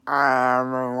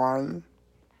everyone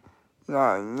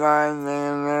that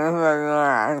joining this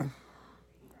again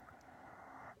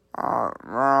for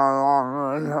a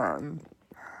longer time.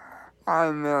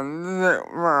 I've been sick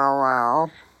for a while,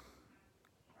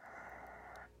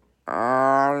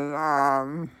 and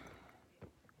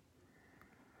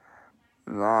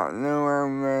not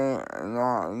doing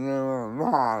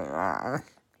podcast.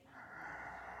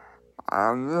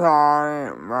 I'm sorry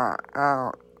about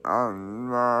out on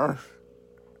this,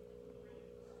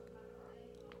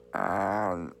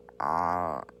 and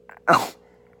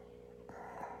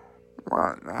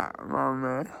want that from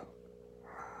me.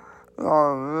 So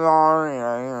sorry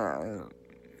again.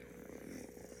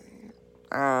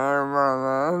 And for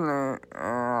listening,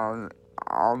 and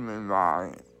I'll be back.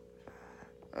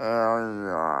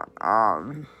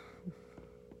 And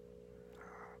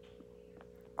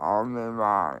I'll be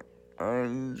back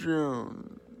in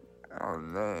June.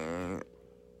 And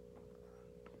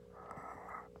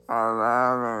I'm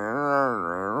having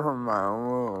surgery for my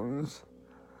wounds,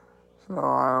 so I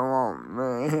won't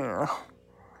be here.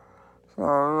 So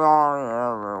sorry,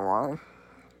 everyone.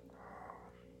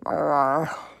 Bye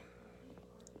bye.